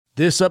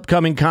This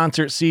upcoming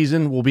concert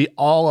season will be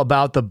all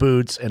about the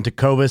boots, and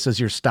Tecovas is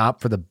your stop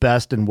for the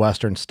best in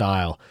Western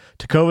style.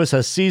 Tecovas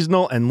has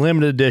seasonal and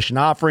limited edition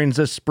offerings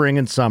this spring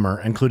and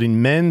summer,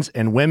 including men's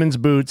and women's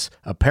boots,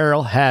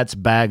 apparel, hats,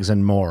 bags,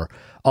 and more.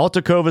 All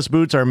Tecovas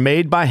boots are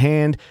made by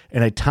hand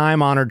in a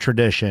time-honored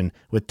tradition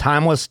with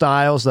timeless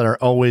styles that are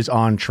always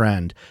on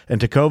trend. And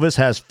Tecovas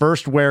has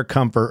first wear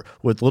comfort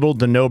with little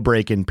to no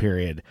break-in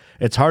period.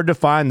 It's hard to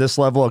find this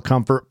level of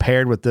comfort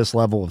paired with this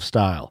level of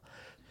style.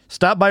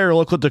 Stop by your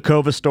local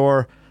Tecovas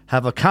store,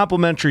 have a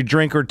complimentary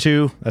drink or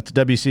two, that's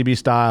WCB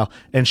style,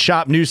 and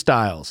shop new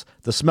styles.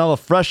 The smell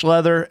of fresh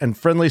leather and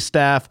friendly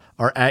staff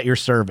are at your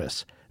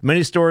service.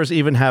 Many stores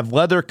even have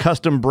leather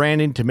custom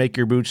branding to make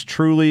your boots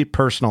truly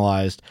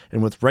personalized.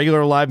 And with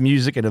regular live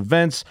music and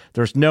events,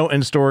 there's no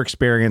in-store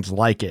experience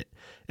like it.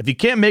 If you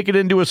can't make it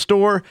into a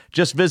store,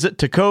 just visit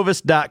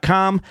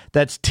tecovas.com.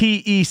 That's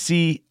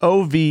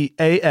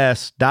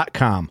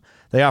TECOVAS.com.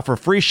 They offer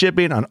free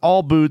shipping on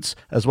all boots,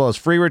 as well as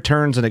free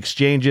returns and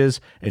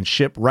exchanges, and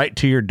ship right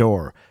to your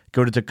door.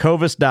 Go to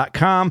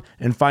tecovas.com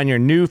and find your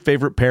new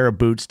favorite pair of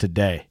boots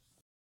today.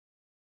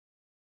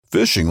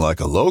 Fishing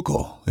like a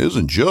local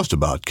isn't just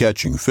about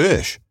catching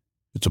fish.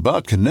 It's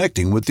about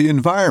connecting with the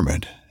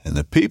environment and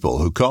the people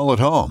who call it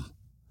home.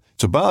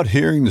 It's about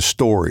hearing the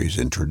stories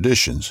and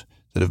traditions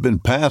that have been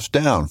passed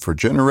down for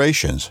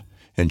generations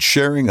and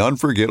sharing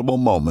unforgettable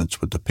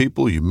moments with the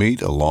people you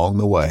meet along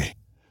the way.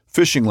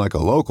 Fishing like a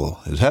local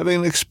is having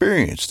an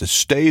experience that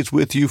stays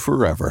with you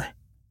forever.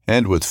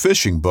 And with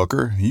Fishing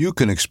Booker, you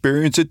can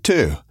experience it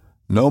too,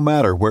 no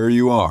matter where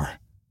you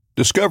are.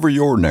 Discover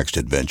your next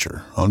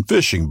adventure on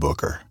Fishing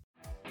Booker.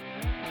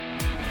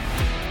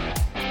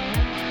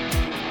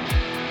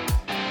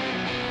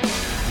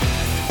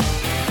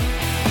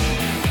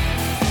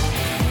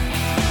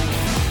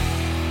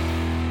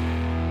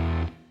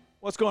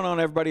 What's going on,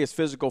 everybody? It's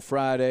Physical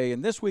Friday,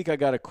 and this week I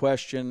got a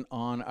question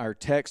on our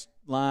text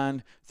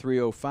line,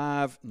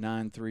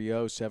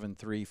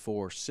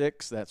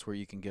 305-930-7346. That's where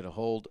you can get a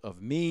hold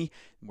of me,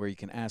 where you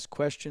can ask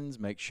questions,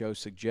 make show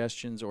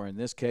suggestions, or in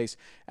this case,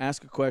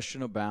 ask a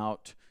question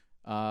about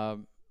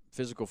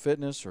physical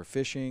fitness or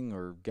fishing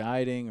or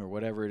guiding or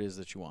whatever it is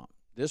that you want.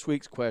 This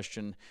week's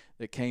question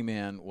that came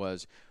in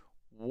was,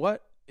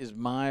 what is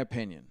my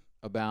opinion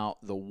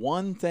about the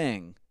one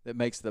thing that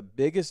makes the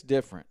biggest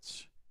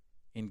difference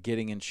in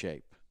getting in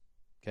shape?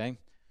 Okay,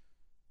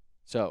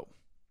 so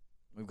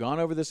we've gone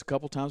over this a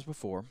couple times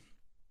before,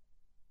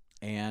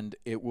 and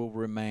it will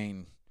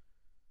remain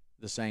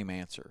the same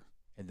answer,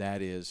 and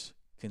that is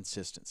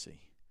consistency.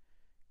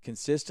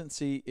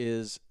 Consistency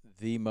is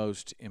the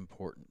most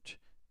important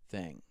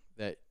thing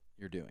that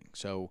you're doing.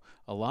 So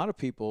a lot of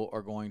people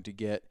are going to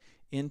get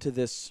into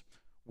this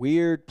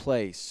weird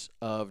place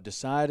of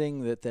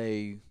deciding that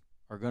they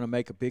are going to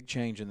make a big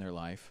change in their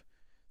life.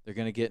 They're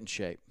going to get in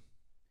shape.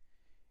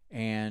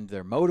 And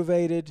they're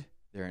motivated,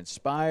 they're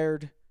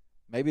inspired,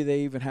 maybe they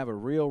even have a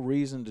real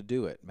reason to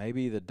do it.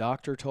 Maybe the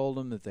doctor told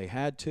them that they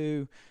had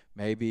to,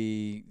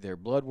 maybe their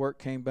blood work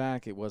came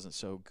back, it wasn't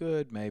so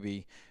good,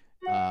 maybe,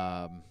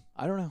 I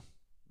don't know,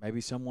 maybe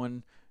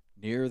someone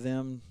near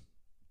them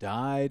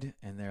died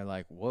and they're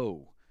like,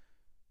 whoa,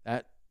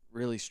 that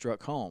really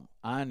struck home.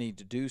 I need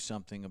to do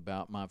something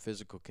about my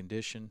physical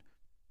condition.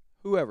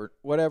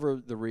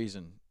 Whatever the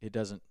reason, it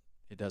doesn't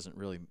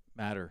really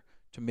matter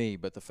to me,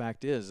 but the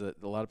fact is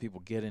that a lot of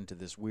people get into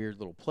this weird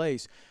little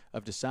place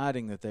of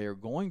deciding that they are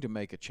going to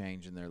make a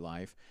change in their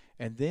life,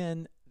 and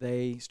then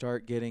they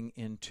start getting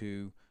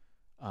into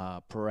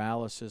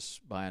paralysis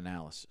by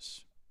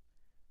analysis.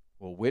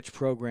 Well, which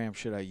program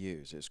should I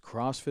use? Is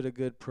CrossFit a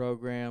good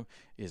program?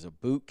 Is a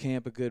boot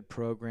camp a good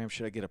program?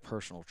 Should I get a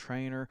personal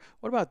trainer?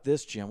 What about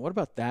this gym? What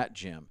about that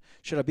gym?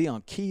 Should I be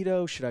on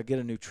keto? Should I get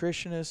a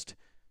nutritionist?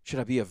 Should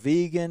I be a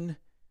vegan?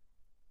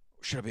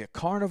 Should I be a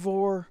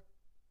carnivore?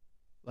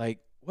 Like,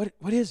 what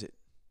is it?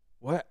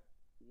 What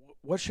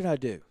should I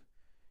do?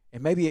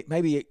 And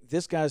maybe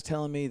this guy's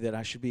telling me that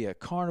I should be a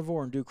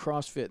carnivore and do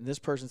CrossFit, and this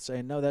person's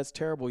saying, no, that's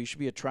terrible. You should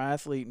be a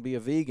triathlete and be a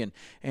vegan.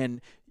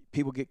 And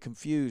people get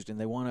confused, and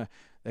they want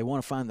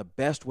to find the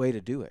best way to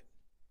do it.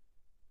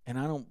 And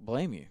I don't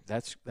blame you.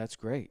 That's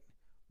great.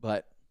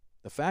 But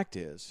the fact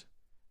is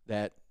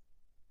that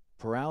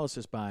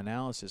paralysis by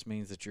analysis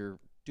means that you're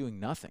doing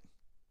nothing.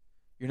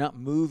 You're not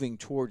moving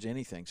towards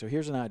anything. So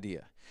here's an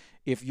idea.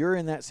 If you're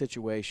in that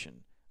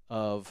situation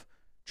of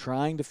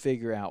trying to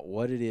figure out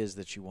what it is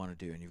that you want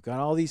to do, and you've got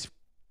all these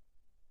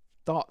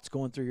thoughts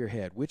going through your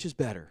head, which is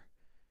better?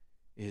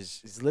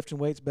 Is lifting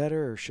weights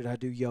better, or should I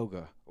do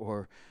yoga?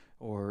 Or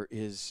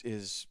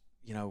is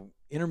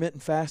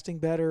intermittent fasting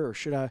better, or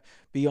should I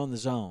be on the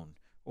zone?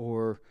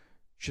 Or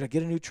should I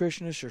get a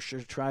nutritionist, or should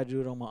I try to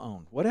do it on my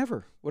own?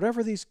 Whatever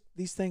these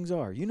things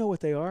are, you know what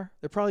they are.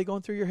 They're probably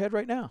going through your head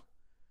right now.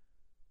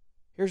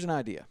 Here's an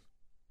idea.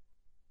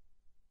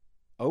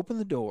 Open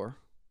the door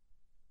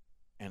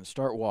and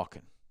start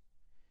walking.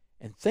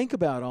 And think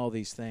about all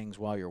these things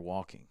while you're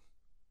walking.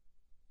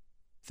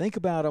 Think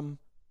about them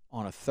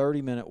on a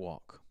 30-minute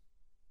walk.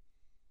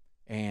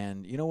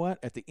 And you know what?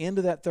 At the end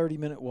of that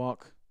 30-minute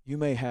walk, you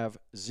may have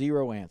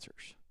 0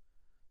 answers.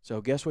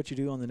 So guess what you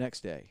do on the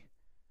next day?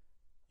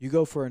 You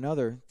go for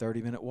another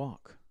 30-minute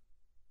walk,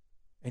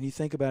 and you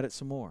think about it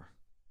some more.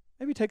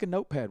 Maybe take a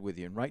notepad with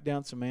you and write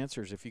down some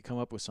answers if you come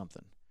up with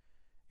something.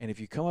 And if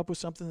you come up with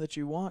something that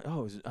you want,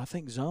 I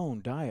think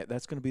zone diet,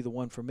 that's going to be the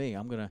one for me.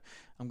 I'm going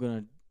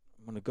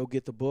to go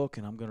get the book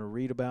and I'm going to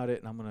read about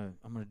it and I'm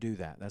going to do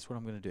that. That's what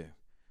I'm going to do.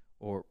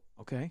 Or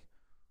okay.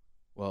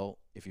 Well,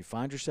 if you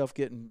find yourself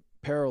getting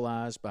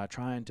paralyzed by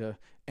trying to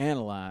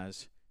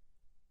analyze,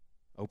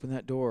 open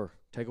that door,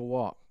 take a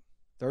walk.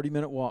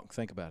 30-minute walk,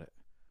 think about it.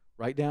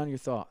 Write down your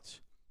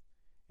thoughts.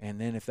 And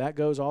then if that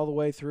goes all the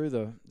way through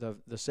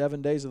the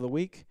 7 days of the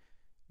week,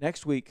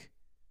 next week,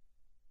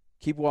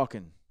 keep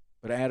walking,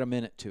 but add a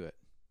minute to it.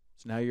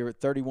 So now you're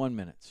at 31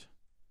 minutes.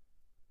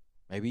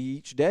 Maybe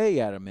each day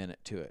add a minute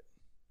to it.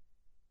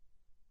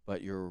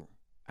 But you're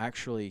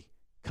actually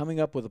coming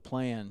up with a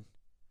plan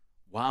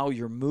while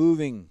you're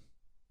moving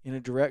in a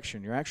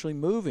direction. You're actually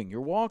moving.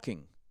 You're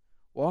walking.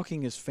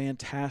 Walking is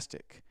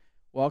fantastic.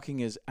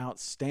 Walking is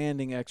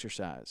outstanding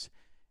exercise.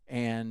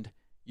 And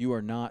you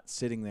are not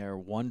sitting there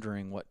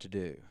wondering what to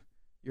do.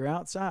 You're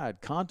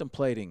outside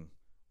contemplating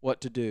what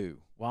to do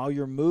while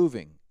you're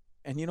moving.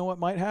 And you know what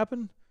might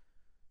happen?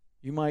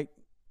 You might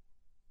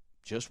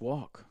just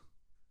walk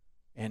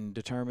and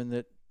determine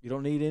that you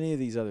don't need any of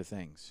these other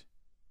things.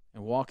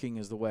 And walking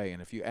is the way.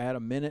 And if you add a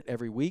minute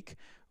every week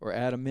or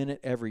add a minute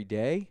every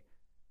day,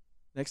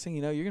 next thing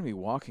you know, you're going to be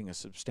walking a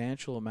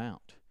substantial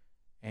amount.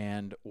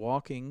 And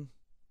walking's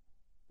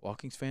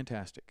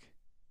fantastic.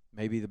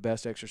 Maybe the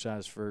best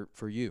exercise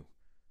for you.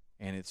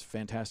 And it's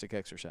fantastic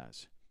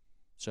exercise.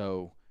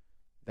 So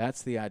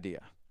that's the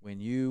idea. When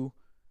you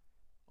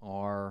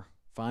are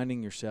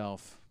finding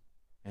yourself,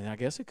 and I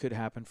guess it could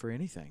happen for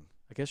anything.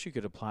 I guess you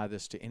could apply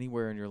this to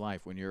anywhere in your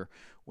life. When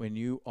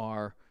you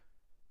are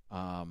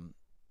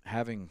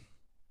having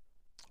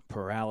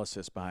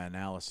paralysis by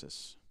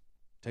analysis,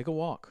 take a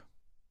walk.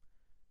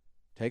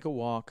 Take a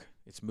walk.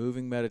 It's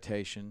moving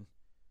meditation.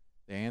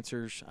 The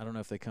answers, I don't know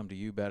if they come to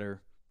you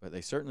better, but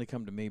they certainly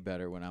come to me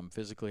better when I'm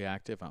physically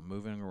active, I'm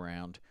moving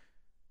around.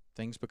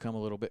 Things become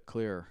a little bit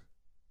clearer.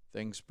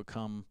 Things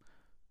become,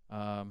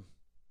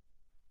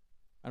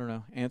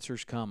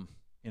 answers come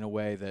in a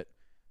way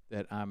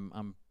that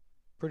I'm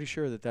pretty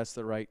sure that that's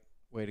the right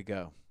way to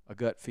go. A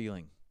gut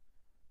feeling.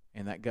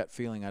 And that gut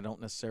feeling I don't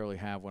necessarily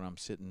have when I'm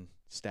sitting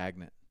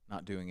stagnant,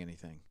 not doing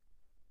anything.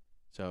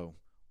 So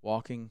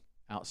walking,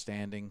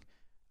 outstanding,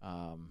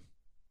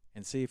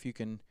 and see if you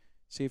can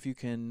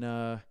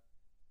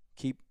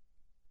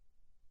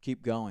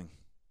keep going.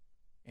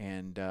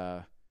 And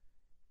the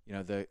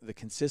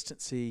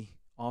consistency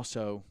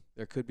also,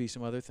 there could be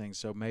some other things.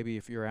 So maybe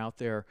if you're out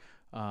there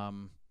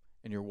and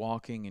you're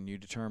walking and you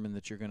determine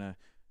that you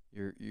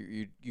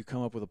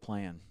come up with a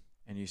plan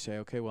and you say,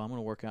 okay, well, I'm going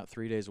to work out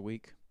 3 days a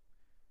week.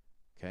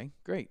 Okay,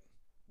 great.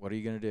 What are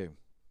you going to do?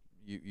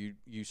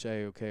 You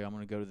say, okay, I'm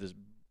going to go to this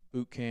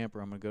boot camp,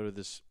 or I'm going to go to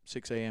this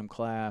 6 a.m.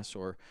 class,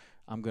 or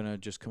I'm going to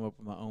just come up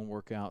with my own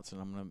workouts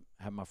and I'm going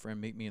to have my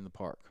friend meet me in the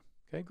park.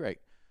 Okay, great.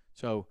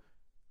 So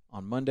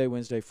on Monday,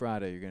 Wednesday,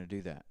 Friday, you're going to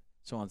do that.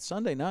 So on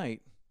Sunday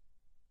night,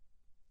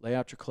 lay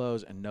out your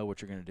clothes and know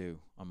what you're going to do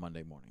on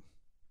Monday morning.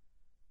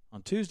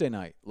 On Tuesday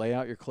night, lay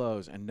out your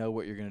clothes and know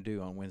what you're going to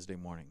do on Wednesday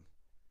morning.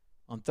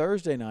 On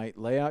Thursday night,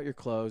 lay out your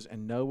clothes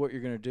and know what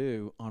you're going to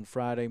do on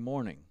Friday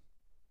morning.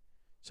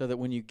 So that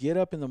when you get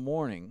up in the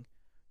morning,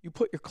 you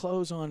put your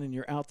clothes on and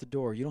you're out the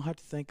door. You don't have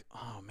to think,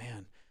 oh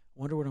man, I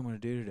wonder what I'm going to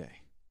do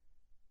today.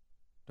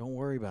 Don't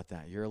worry about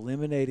that. You're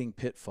eliminating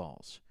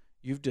pitfalls.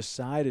 You've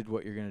decided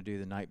what you're going to do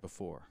the night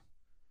before.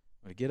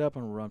 I'm going to get up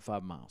and run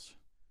 5 miles,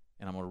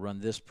 and I'm going to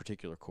run this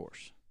particular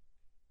course.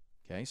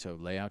 Okay, so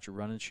lay out your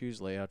running shoes,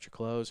 lay out your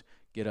clothes,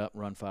 get up,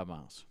 run 5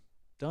 miles.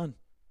 Done.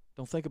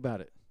 Don't think about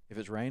it. If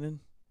it's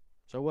raining,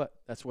 so what?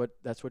 That's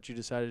what you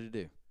decided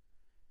to do.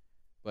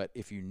 But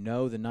if you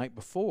know the night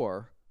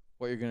before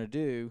what you're going to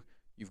do,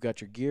 you've got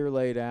your gear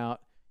laid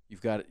out,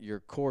 you've got your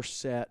course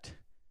set,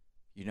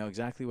 you know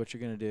exactly what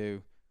you're going to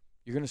do,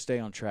 you're going to stay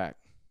on track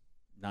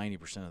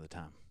 90% of the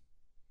time.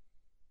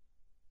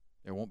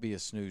 There won't be a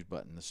snooze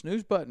button. The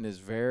snooze button is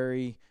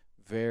very,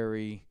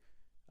 very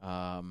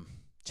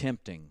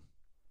tempting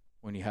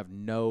when you have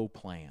no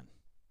plan.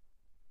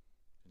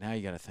 Now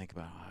you got to think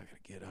about, I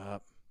got to get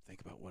up,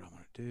 think about what I'm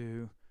going to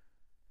do.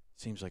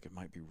 Seems like it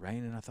might be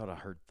raining. I thought I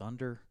heard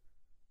thunder.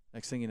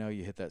 Next thing you know,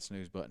 you hit that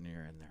snooze button and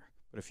you're in there.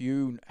 But if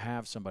you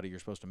have somebody you're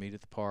supposed to meet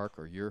at the park,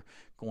 or you're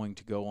going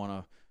to go on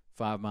a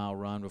 5-mile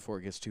run before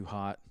it gets too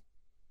hot,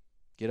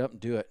 get up and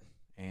do it.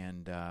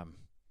 And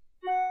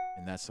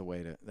that's the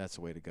way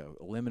to go.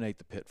 Eliminate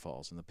the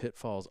pitfalls, and the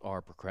pitfalls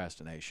are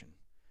procrastination,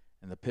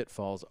 and the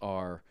pitfalls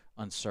are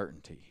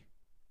uncertainty.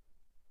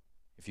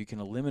 If you can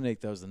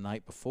eliminate those the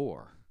night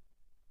before,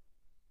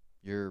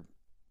 you're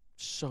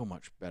so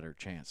much better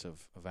chance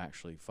of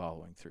actually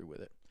following through with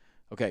it.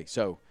 Okay,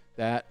 so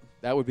that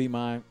would be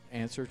my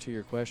answer to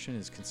your question,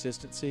 is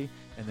consistency,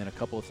 and then a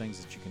couple of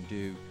things that you can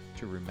do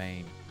to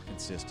remain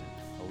consistent.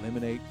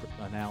 Eliminate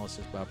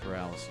analysis by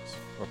paralysis,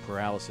 or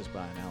paralysis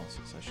by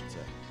analysis, I should say.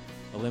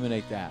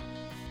 Eliminate that.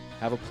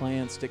 Have a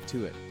plan, stick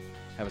to it.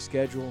 Have a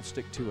schedule,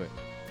 stick to it.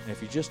 And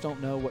if you just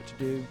don't know what to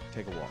do,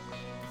 take a walk.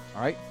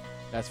 All right?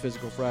 That's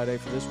Physical Friday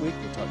for this week.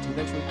 We'll talk to you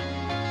next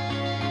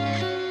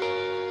week.